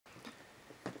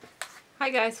Hi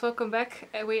guys, welcome back.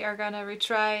 We are gonna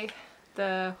retry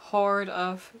the horde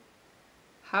of,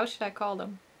 how should I call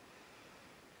them?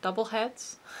 Double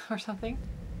heads or something?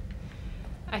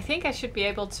 I think I should be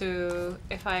able to,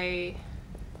 if I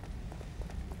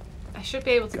should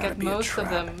be able to get most of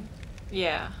them,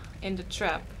 yeah, in the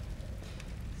trap.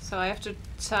 So I have to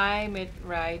time it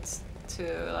right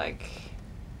to like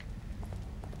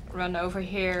run over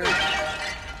here,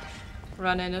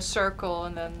 run in a circle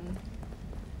and then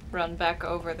run back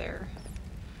over there.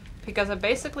 Because I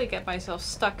basically get myself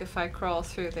stuck if I crawl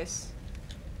through this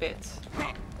bit.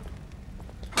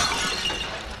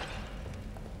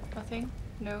 Nothing?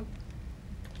 No.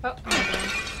 Oh, another one.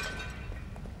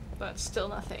 But still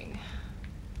nothing.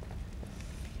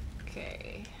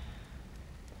 Okay.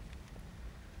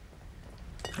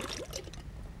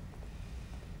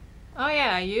 Oh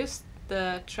yeah, I used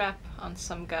the trap on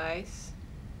some guys.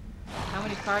 How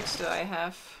many parts do I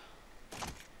have?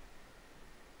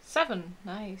 7.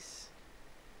 Nice.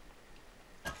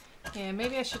 Yeah,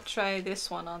 maybe I should try this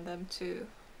one on them too.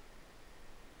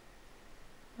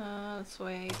 Let's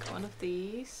wait one of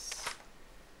these.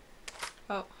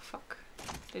 Oh, fuck.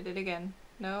 Did it again.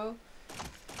 No.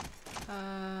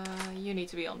 You need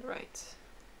to be on the right.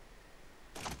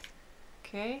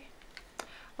 Okay.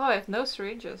 Oh, I have no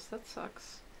syringes. That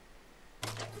sucks.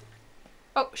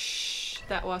 Oh, shh.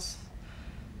 That was...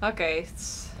 Okay,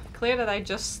 it's clear that I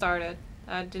just started.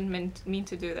 I didn't mean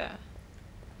to do that.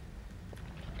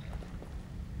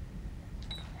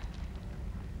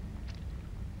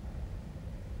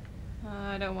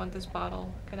 I don't want this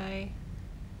bottle. Can I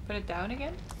put it down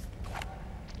again?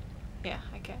 Yeah,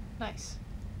 I can. Nice.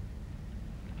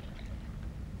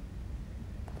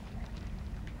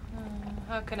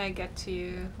 How can I get to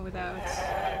you without...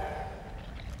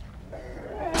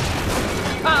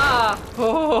 Ah!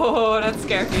 Oh, that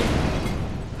scared me.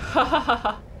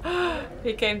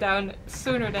 He came down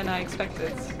sooner than I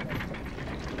expected.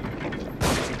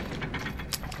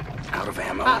 Out of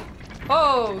ammo. Ah.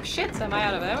 Oh shit, am I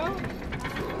out of ammo?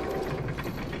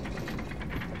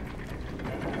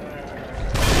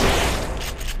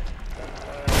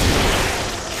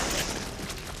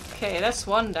 Okay, that's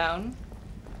one down.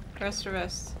 Where's the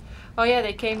rest? Oh yeah,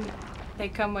 they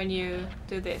come when you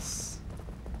do this.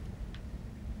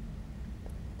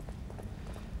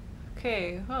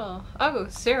 Okay, well, oh,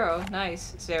 0,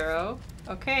 nice, 0.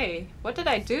 Okay, what did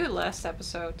I do last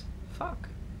episode? Fuck.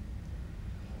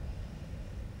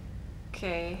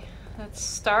 Okay, let's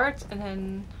start and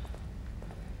then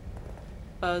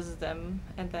buzz them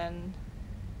and then,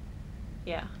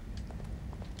 yeah.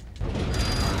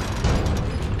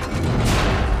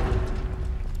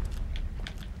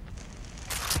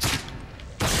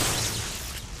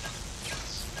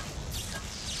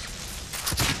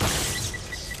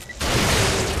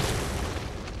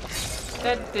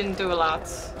 That didn't do a lot.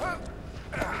 So,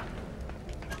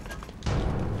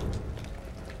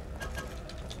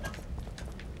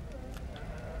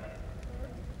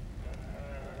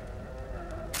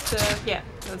 yeah,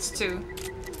 that's 2.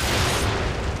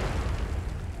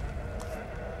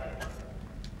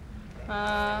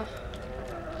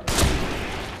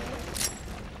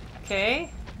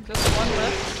 Okay, just 1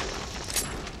 left.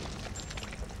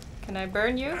 Can I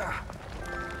burn you?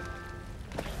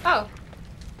 Oh!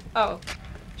 Oh,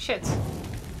 shit.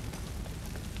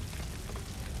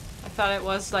 I thought it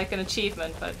was like an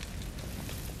achievement, but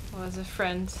it was a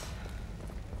friend.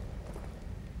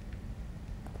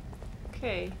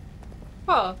 Okay.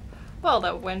 Well,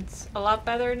 that went a lot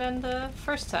better than the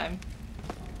first time.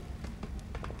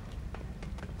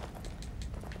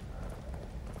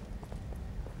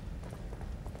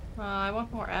 I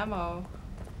want more ammo.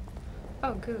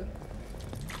 Oh, good.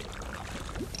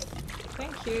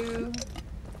 Thank you.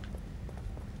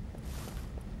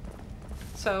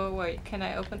 So wait, can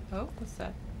I open... Oh, what's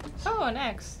that? Oh, an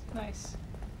axe. Nice.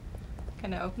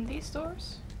 Can I open these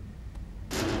doors?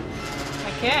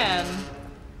 I can.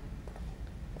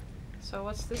 So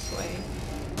what's this way?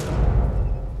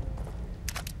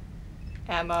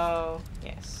 Ammo.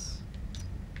 Yes.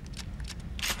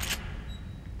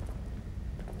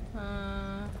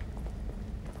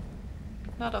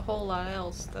 Not a whole lot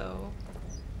else though.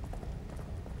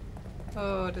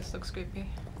 Oh, this looks creepy.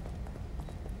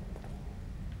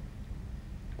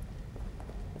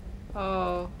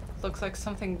 Oh, looks like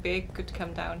something big could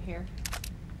come down here.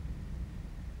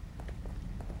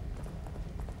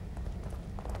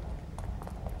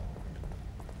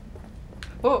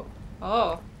 Oh!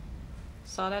 Oh!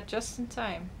 Saw that just in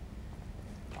time.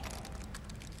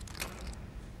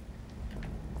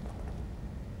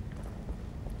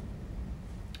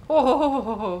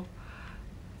 Oh!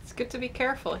 It's good to be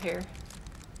careful here.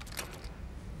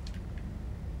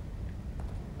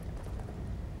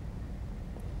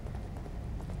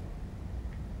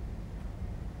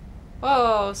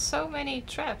 Oh, so many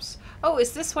traps. Oh,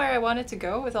 is this where I wanted to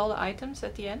go with all the items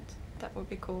at the end? That would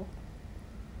be cool.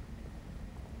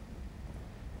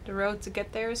 The road to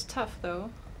get there is tough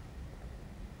though.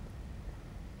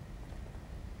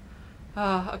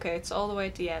 Ah, okay, it's all the way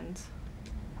at the end.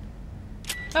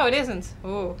 No, it isn't.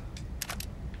 Ooh.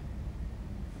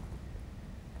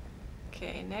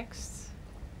 Okay, next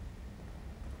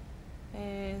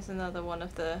is another one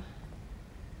of the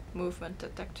movement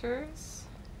detectors.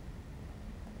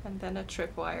 And then a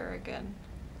tripwire again.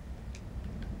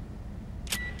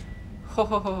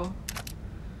 Oh,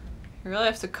 you really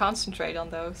have to concentrate on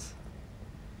those.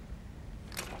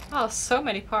 Oh, so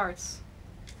many parts.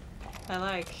 I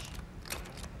like.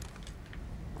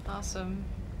 Awesome.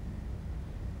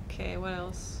 Okay, what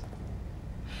else?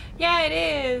 Yeah, it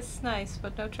is! Nice,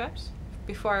 but no traps.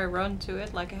 Before I run to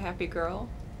it like a happy girl.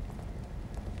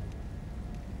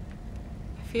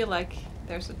 I feel like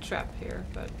there's a trap here,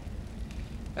 but...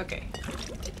 Okay.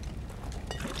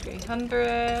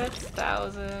 300,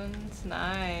 1,000,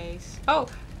 nice. Oh,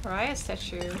 Mariah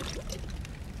statue.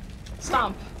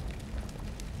 Stomp.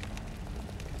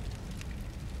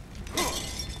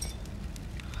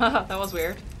 Haha, that was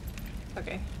weird.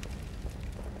 Okay.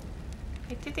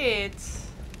 I did it.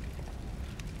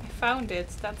 I found it.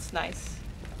 That's nice.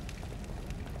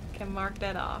 Can mark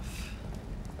that off.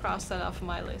 Cross that off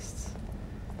my list.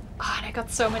 Ah, and I got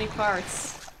so many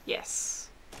parts. Yes.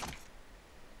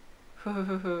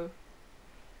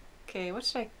 Okay, what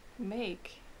should I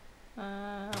make?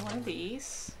 One of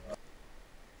these.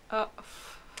 Oh,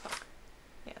 fuck.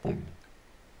 Yeah, there.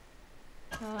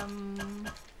 And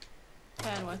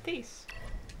one of these.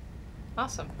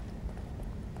 Awesome.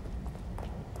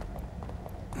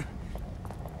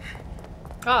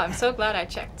 Oh, I'm so glad I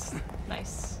checked.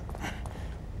 Nice.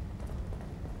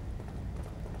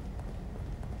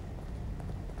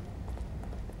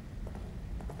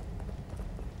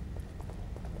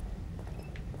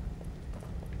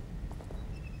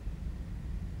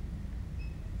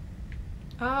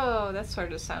 Oh, that's where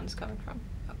the sound is coming from.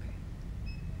 Okay.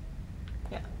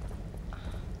 Yeah.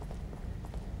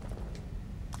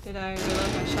 Did I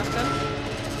reload my shotgun?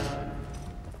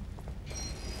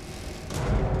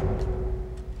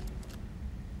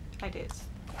 I did.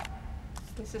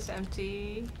 This is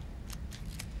empty.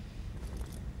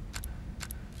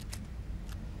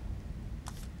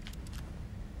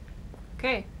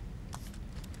 Okay.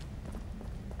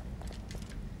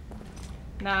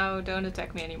 Now don't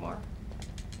attack me anymore.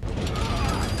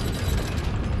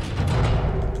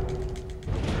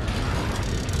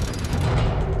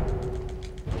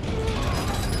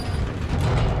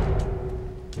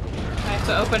 I have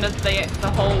to open it the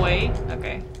whole way?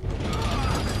 Okay.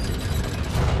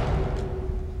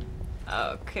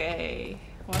 Okay.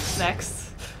 What's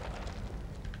next?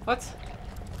 What?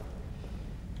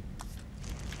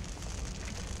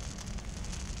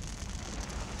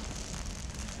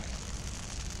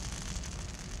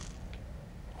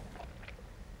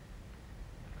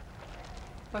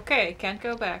 Okay, can't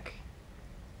go back.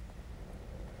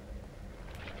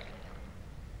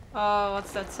 Oh,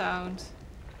 what's that sound?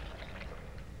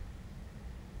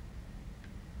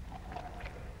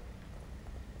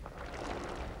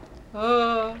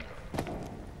 Oh.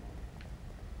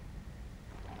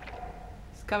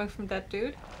 It's coming from that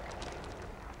dude.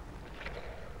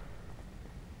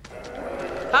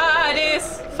 Ah, it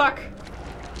is! Fuck!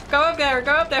 Go up there,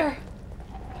 go up there!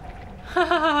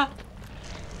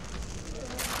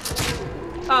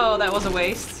 Oh, that was a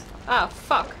waste. Ah,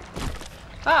 fuck.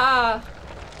 Ah!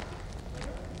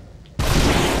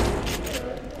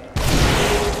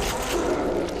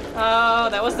 Oh,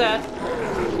 that was that.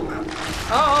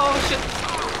 Oh, shit.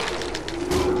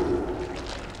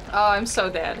 Oh, I'm so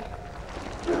dead.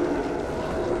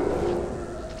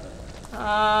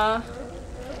 Ah,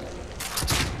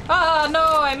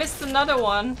 no, I missed another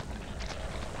one.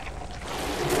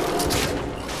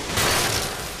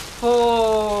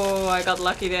 Oh, I got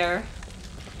lucky there.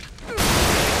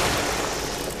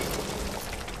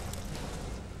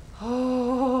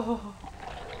 Oh.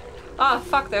 Ah,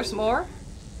 fuck, there's more.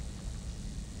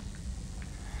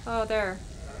 Oh, there.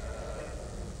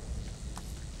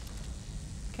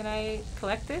 Can I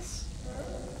collect this?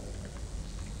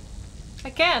 I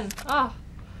can! Ah!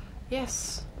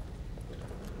 Yes.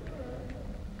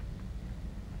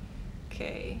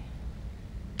 Okay.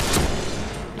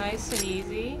 Nice and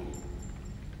easy.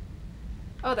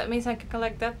 Oh, that means I can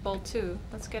collect that bolt too.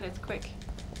 Let's get it quick.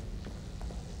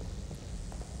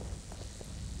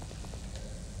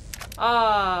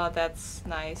 Ah, that's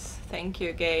nice. Thank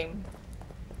you, game.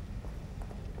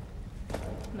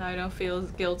 Now I don't feel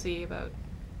guilty about...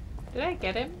 Did I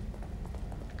get him?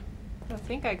 I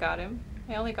think I got him.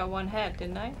 I only got one head,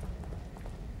 didn't I?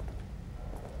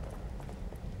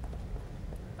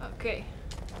 Okay.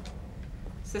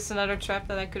 Is this another trap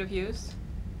that I could have used?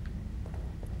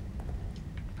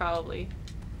 Probably.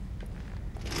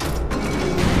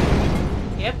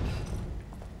 Yep.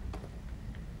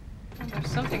 Oh,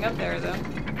 there's something up there though.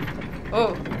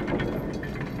 Oh!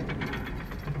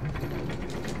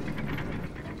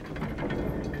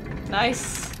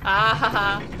 Nice! Ah ha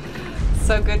ha!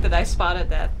 So good that I spotted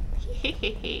that.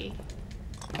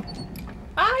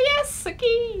 Ah yes! A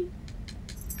key!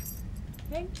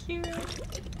 Thank you!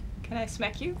 Can I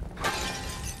smack you?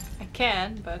 I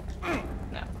can, but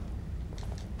no.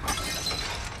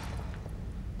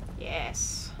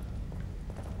 Yes.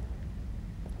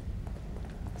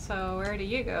 So where do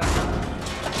you go?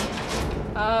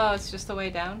 Oh, it's just the way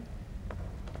down?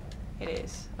 It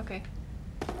is. Okay.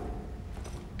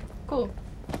 Cool.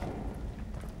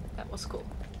 That was cool.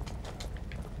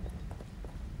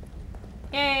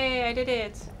 Yay, I did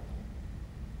it!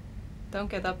 Don't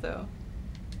get up though.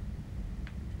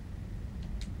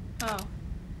 Oh.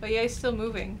 Oh yeah, he's still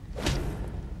moving.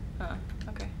 Huh,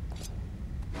 okay.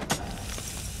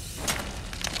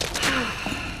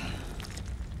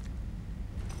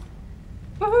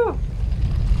 Woohoo!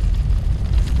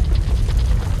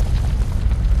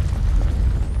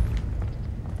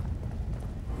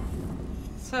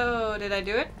 So, did I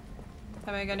do it?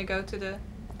 Am I gonna go to the...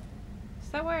 Is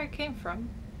that where I came from?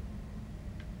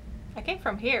 I came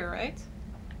from here, right?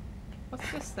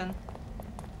 What's this then?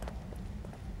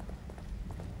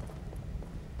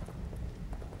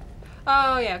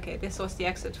 Oh yeah, okay, this was the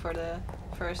exit for the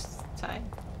first time.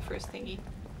 First thingy.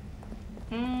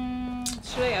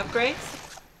 Should I upgrade?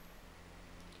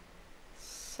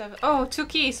 7. Oh, 2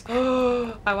 keys!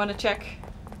 Oh, I wanna check.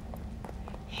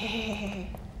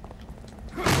 Hey.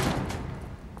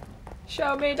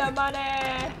 Show me the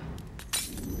money!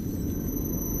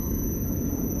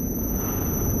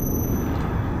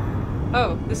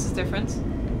 Oh, this is different.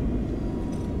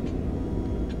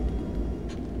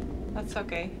 That's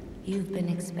okay. You've been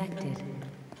expected.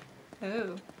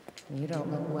 Oh. You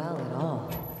don't look well at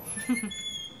all.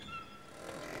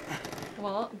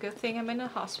 Well, good thing I'm in a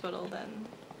hospital then.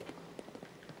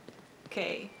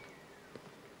 Okay.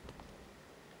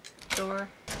 Door.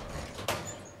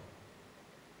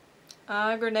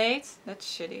 Grenade? That's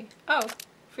shitty. Oh,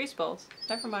 freeze bolt.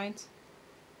 Never mind.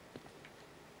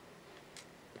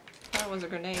 That was a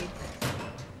grenade.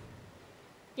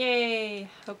 Yay!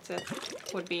 Hoped it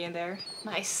would be in there.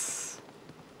 Nice.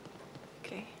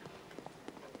 Okay.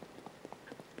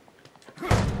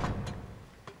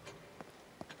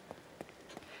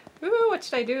 Ooh, what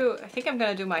should I do? I think I'm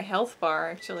gonna do my health bar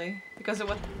actually. Because it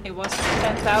was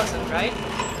 10,000, right?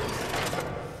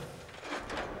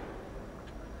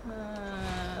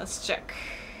 Let's check.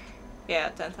 Yeah,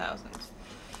 10,000.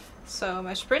 So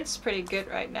my sprint's pretty good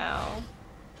right now.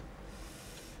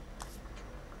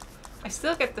 I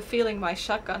still get the feeling my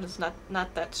shotgun is not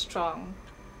that strong.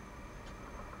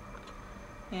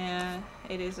 Yeah,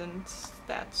 it isn't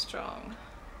that strong.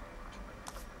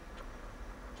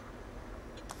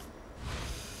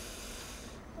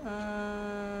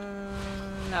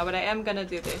 No, but I am gonna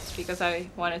do this because I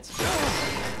wanted to do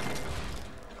it.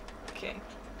 Okay.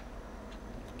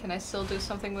 Can I still do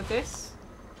something with this?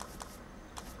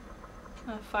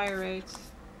 Fire rate.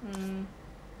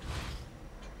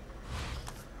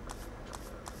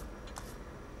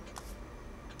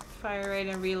 Fire rate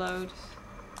and reload.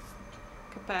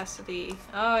 Capacity.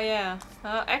 Oh yeah.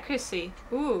 Accuracy.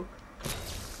 Ooh.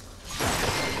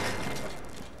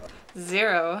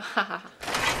 0. Haha.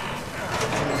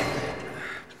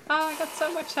 Oh, I got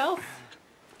so much health.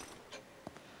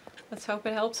 Let's hope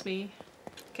it helps me.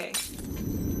 Okay.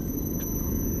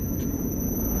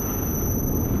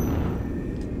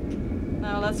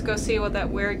 Now let's go see what that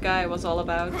weird guy was all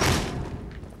about.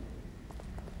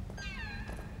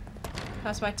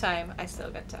 How's my time? I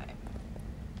still got time.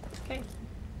 Okay.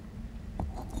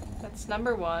 That's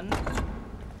number 1.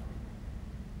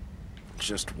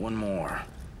 Just one more.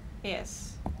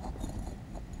 Yes.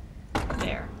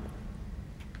 There.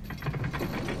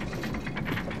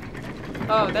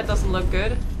 Oh, that doesn't look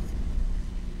good.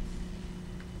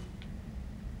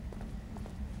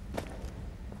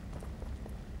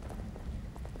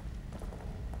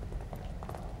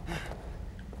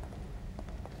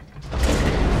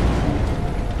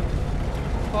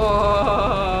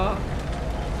 Oh.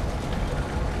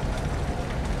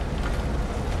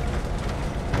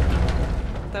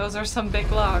 Those are some big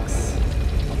blocks.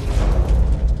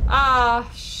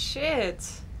 Ah,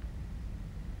 shit.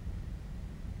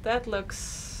 That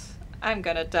looks... I'm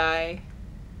gonna die.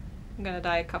 I'm gonna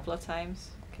die a couple of times.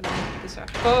 Can I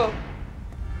disrupt? Oh!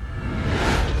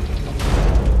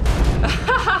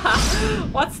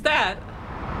 What's that?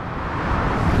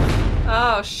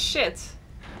 Oh shit.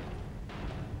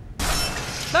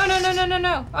 No, no, no, no, no,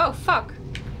 no. Oh, fuck.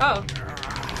 Oh.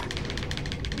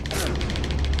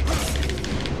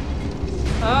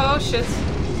 Oh shit.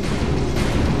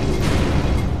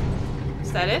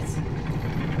 Is that it?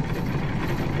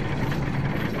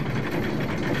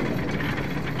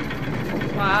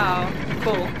 Wow.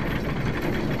 Cool.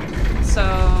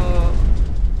 So...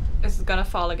 is it gonna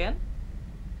fall again?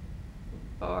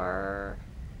 Or...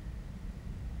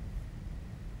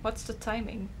 what's the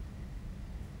timing?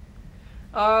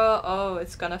 Oh,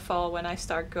 it's gonna fall when I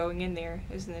start going in there,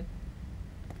 isn't it?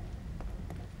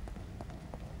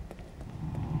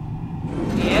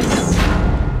 Yes.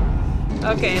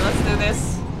 Okay, let's do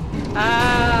this.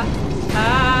 Ah,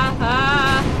 ah,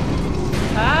 ah,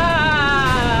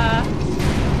 ah,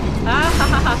 ah, ha,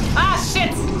 ha, ha. Ah,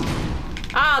 shit!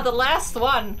 Ah, the last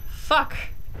one. Fuck.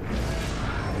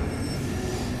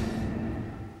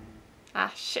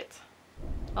 Ah, shit.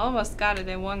 Almost got it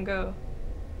in one go.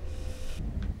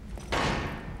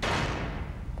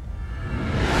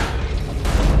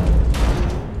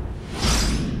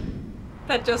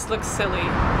 That just looks silly.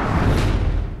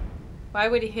 Why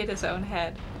would he hit his own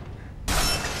head?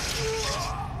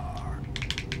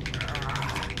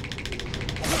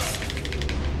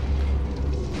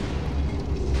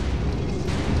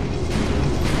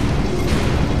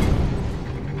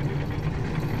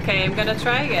 Okay, I'm gonna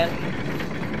try again.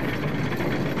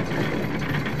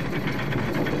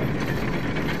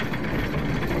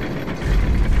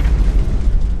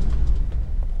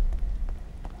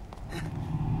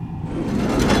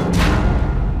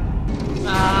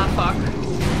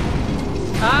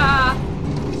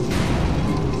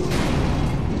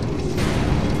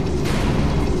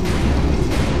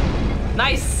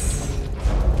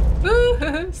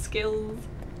 Skills.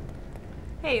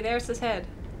 Hey, there's his head.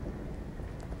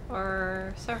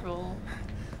 Or several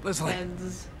Leslie,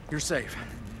 heads. you're safe.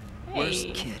 Hey. Where's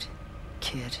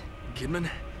Kid. Kidman?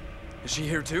 Is she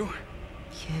here too?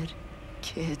 Kid.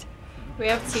 We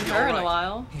haven't seen her in a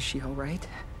while. Is she alright?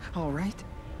 Alright?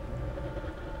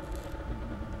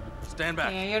 Stand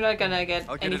back. Yeah, you're not gonna get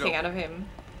I'll get anything out of him.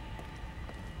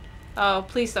 Oh,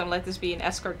 please don't let this be an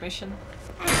escort mission.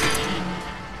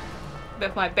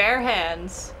 With my bare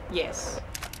hands, yes.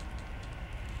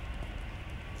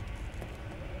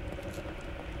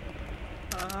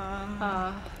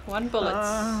 One bullet.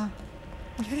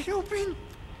 Get it open!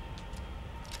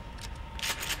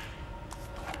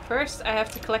 First, I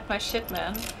have to collect my shit,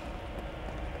 man.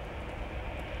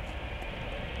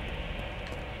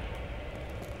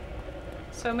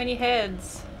 So many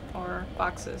heads. Or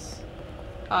boxes.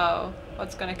 Oh,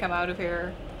 what's gonna come out of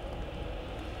here?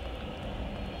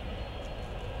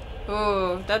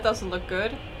 Ooh, that doesn't look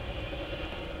good.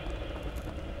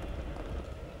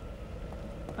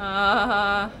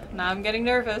 Now I'm getting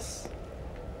nervous.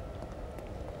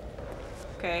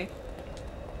 Okay.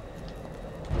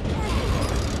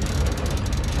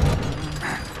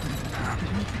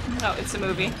 Oh, it's a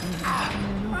movie.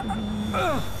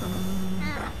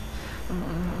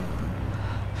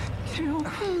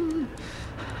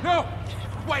 No!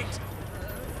 Wait!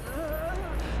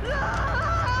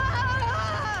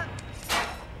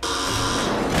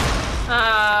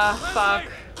 Ah, fuck.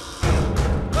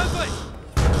 Leslie!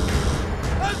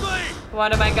 Leslie!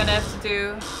 What am I gonna have to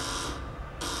do?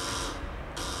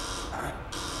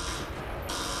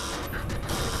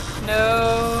 No.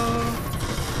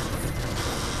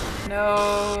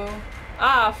 No.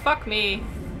 Ah, fuck me.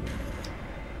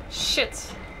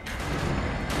 Shit.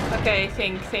 Okay,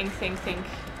 think. Think.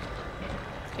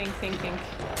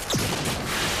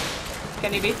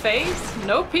 Can he be phased?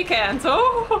 Nope, he can't.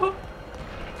 Oh!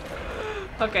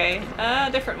 Okay,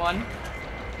 different one.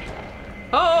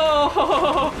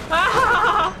 Oh!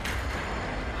 Ah!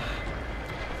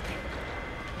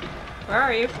 Where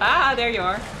are you? Ah, there you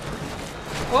are.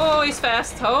 Oh, he's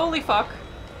fast. Holy fuck.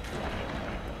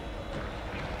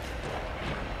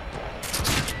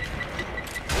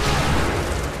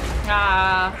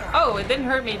 Ah. Oh, it didn't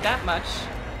hurt me that much.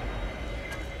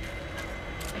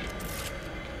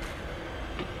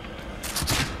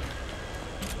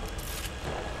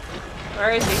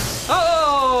 Where is he?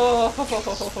 Oh!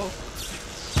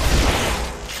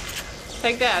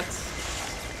 Take that.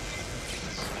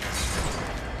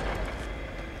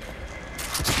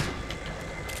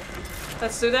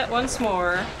 Let's do that once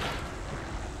more.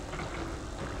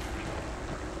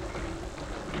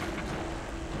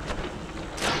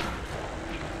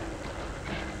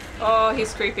 Oh,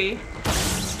 he's creepy.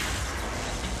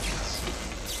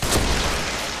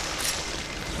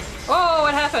 Oh,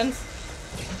 what happened?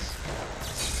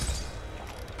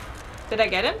 Did I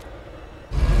get him?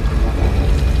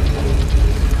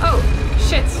 Oh,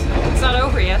 shit. It's not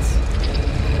over yet.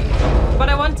 But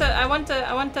I want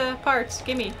the parts.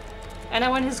 Gimme. And I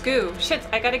want his goo. Shit,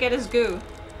 I gotta get his goo.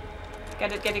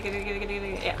 Get it.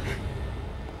 Yeah.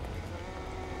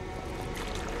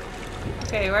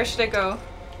 Okay, where should I go?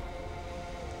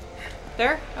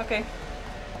 There? Okay.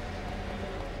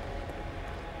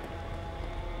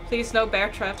 Please, no bear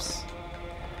traps.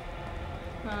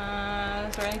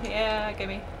 Is there anything? Yeah,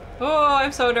 gimme. Oh,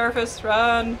 I'm so nervous.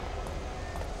 Run.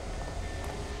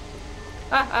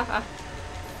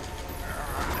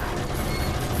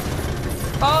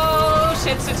 Oh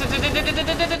shit!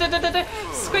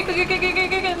 Quick! No!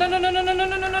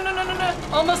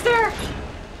 Almost there.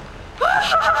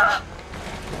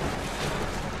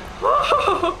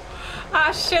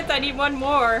 Ah shit! I need one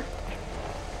more.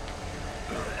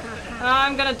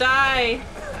 I'm gonna die.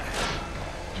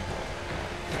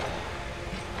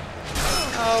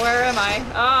 Oh, where am I?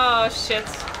 Oh shit!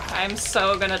 I'm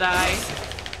so gonna die.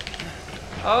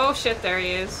 Oh shit! There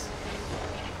he is.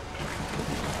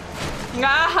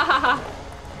 Ah!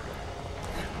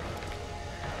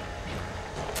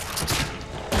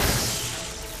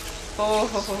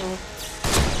 Oh.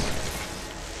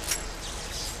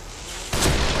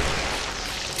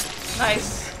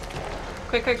 Nice.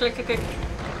 Quick.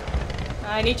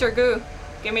 I need your goo.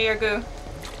 Give me your goo.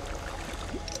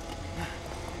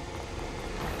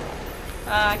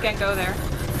 I can't go there.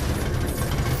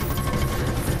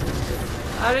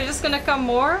 Are they just gonna come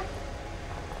more?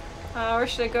 Where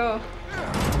should I go?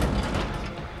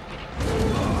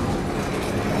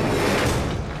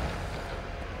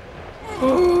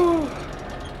 Ooh.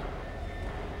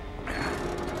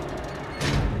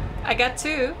 I got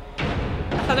two.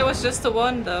 I thought it was just the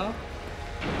one though.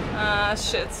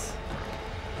 Shit.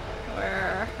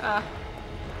 Where?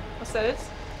 What's that?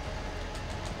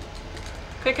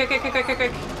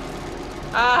 Quick.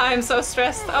 I'm so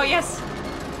stressed. Oh yes!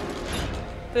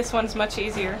 This one's much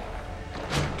easier.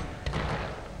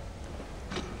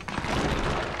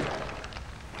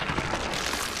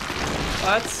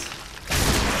 What?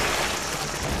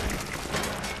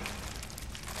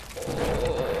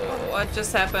 Oh, what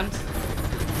just happened?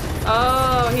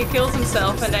 Oh, he kills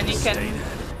himself and then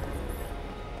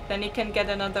he can get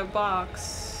another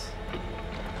box.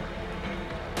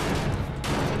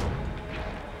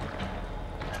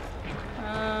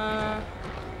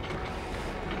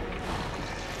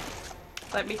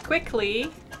 Let me quickly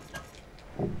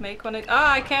make one.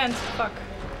 Ah, I can't. Fuck.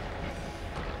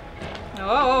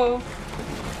 Oh.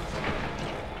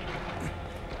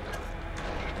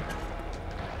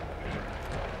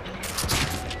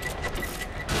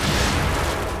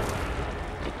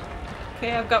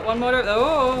 Okay, I've got one more.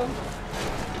 Oh.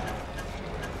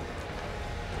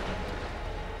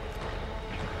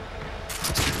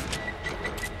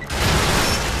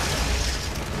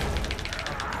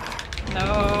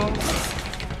 No.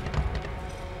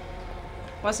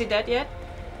 Was he dead yet?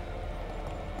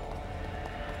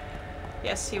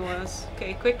 Yes, he was.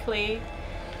 Okay, quickly.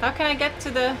 How can I get to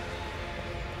the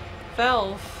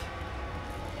valve?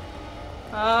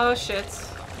 Oh shit.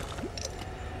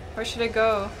 Where should I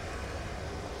go?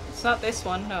 It's not this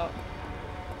one, no.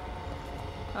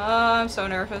 Oh, I'm so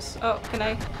nervous. Oh, can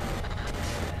I?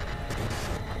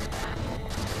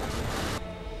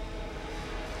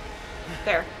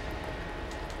 There.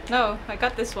 No, I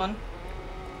got this one.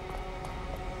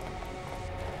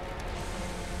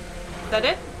 Is that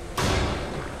it?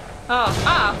 Oh,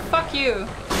 fuck you.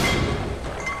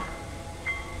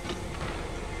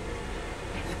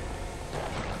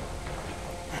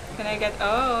 Can I get,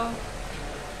 oh.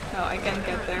 No, I can't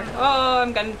get there. Oh,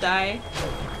 I'm gonna die.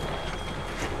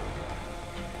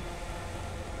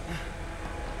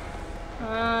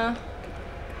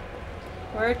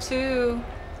 Where to?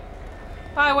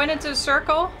 Oh, I went into a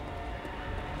circle?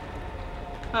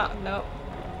 Oh, no.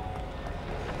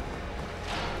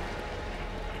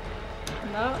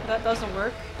 No, that doesn't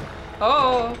work.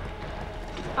 Oh!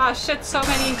 Ah, shit, so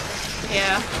many.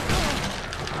 Yeah.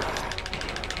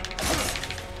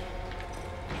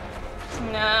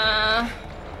 Nah.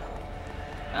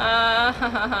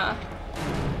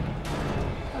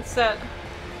 What's that?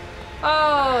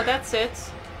 Oh, that's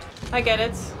it. I get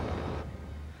it.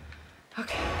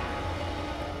 Okay.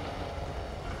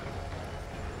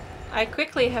 I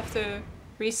quickly have to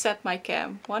reset my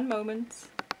cam. One moment.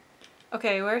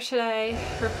 Okay, where should I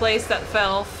replace that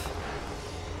valve?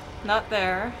 Not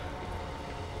there.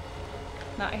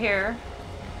 Not here.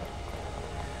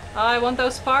 Oh, I want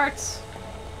those parts.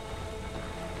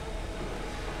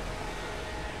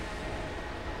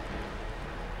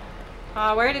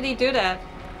 Where did he do that?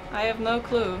 I have no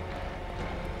clue.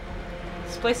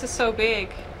 This place is so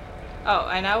big. Oh,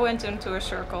 I now went into a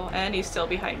circle and he's still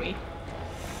behind me.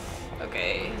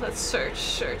 Okay, let's search,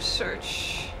 search,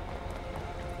 search.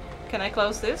 Can I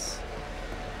close this?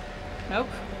 Nope.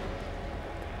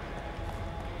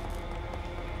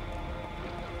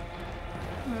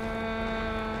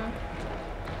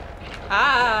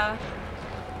 Ah!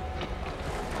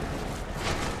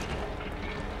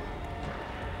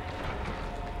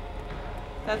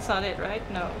 That's not it, right?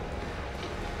 No.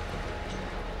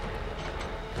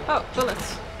 Oh,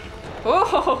 bullets.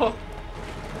 Oh!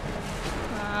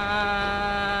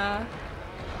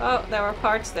 Oh, there were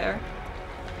parts there.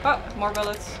 Oh, more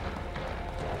bullets.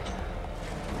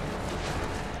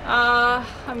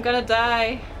 I'm gonna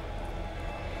die.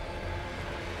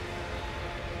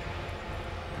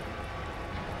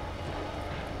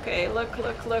 Okay, look,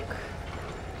 look, look.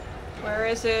 Where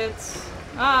is it?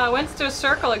 I went to a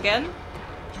circle again.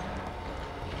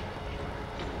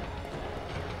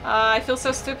 I feel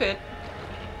so stupid.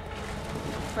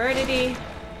 Where did he?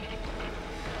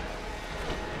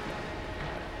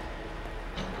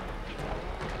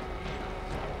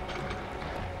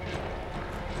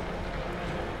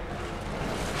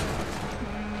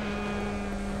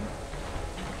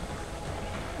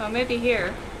 Oh, maybe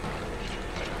here.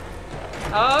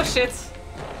 Oh shit!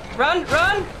 Run,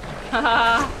 run!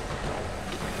 Haha!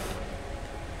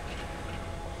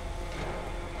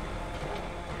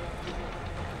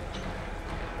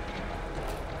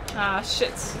 Ah,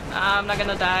 shit. I'm not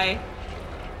gonna die.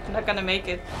 I'm not gonna make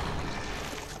it.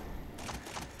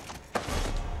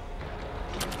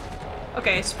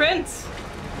 Okay, sprint!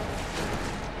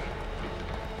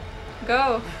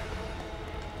 Go!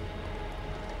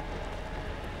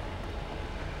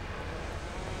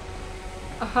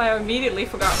 Oh, I immediately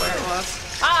forgot where it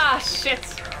was. Ah, shit!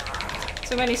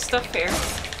 Too many stuff here.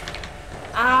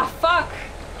 Ah, fuck!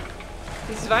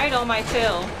 He's right on my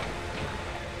tail.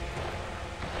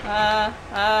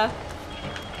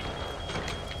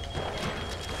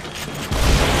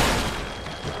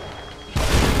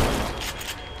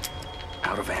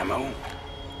 Out of ammo?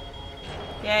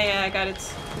 Yeah, I got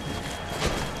it.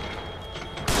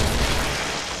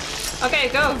 Okay,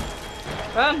 go!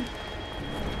 Run!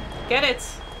 Get it!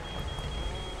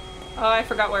 Oh, I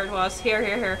forgot where it was. Here,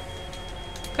 here, here.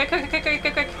 Quick, quick, quick, quick,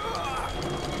 quick, quick!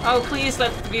 Oh, please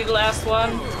let it be the last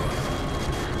one.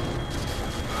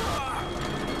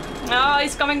 Oh,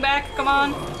 he's coming back. Come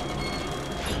on.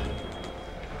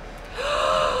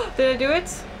 Did I do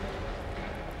it?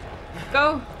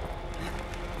 Go.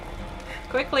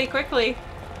 Quickly, quickly.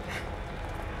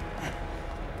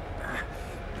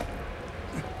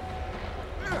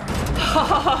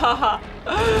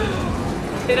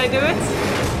 Did I do it?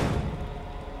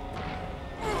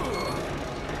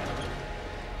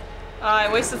 Oh,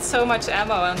 I wasted so much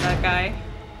ammo on that guy.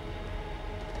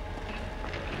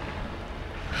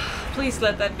 Please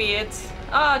let that be it.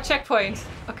 Ah, checkpoint.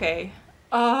 Okay.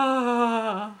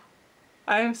 Ah,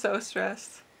 I am so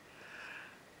stressed.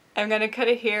 I'm gonna cut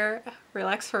it here,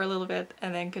 relax for a little bit,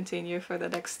 and then continue for the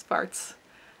next parts.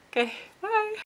 Okay, bye!